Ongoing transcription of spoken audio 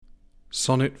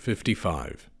Sonnet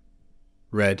 55.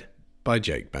 Read by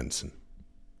Jake Benson.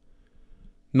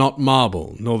 Not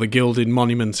marble, nor the gilded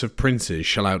monuments of princes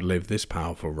shall outlive this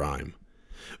powerful rhyme,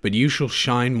 but you shall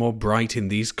shine more bright in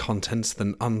these contents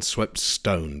than unswept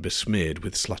stone besmeared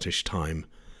with sluttish time.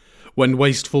 When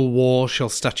wasteful war shall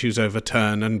statues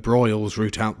overturn, and broils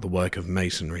root out the work of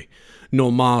masonry,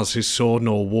 nor Mars his sword,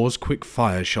 nor war's quick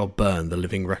fire shall burn the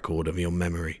living record of your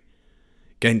memory.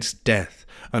 'Gainst death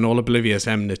and all oblivious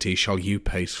enmity shall you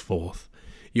pace forth.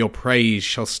 Your praise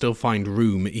shall still find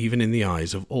room even in the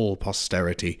eyes of all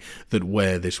posterity that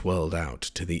wear this world out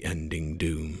to the ending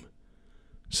doom.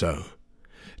 So,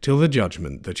 till the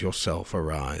judgment that yourself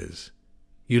arise,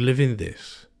 you live in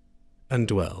this, and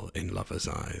dwell in lovers'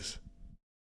 eyes.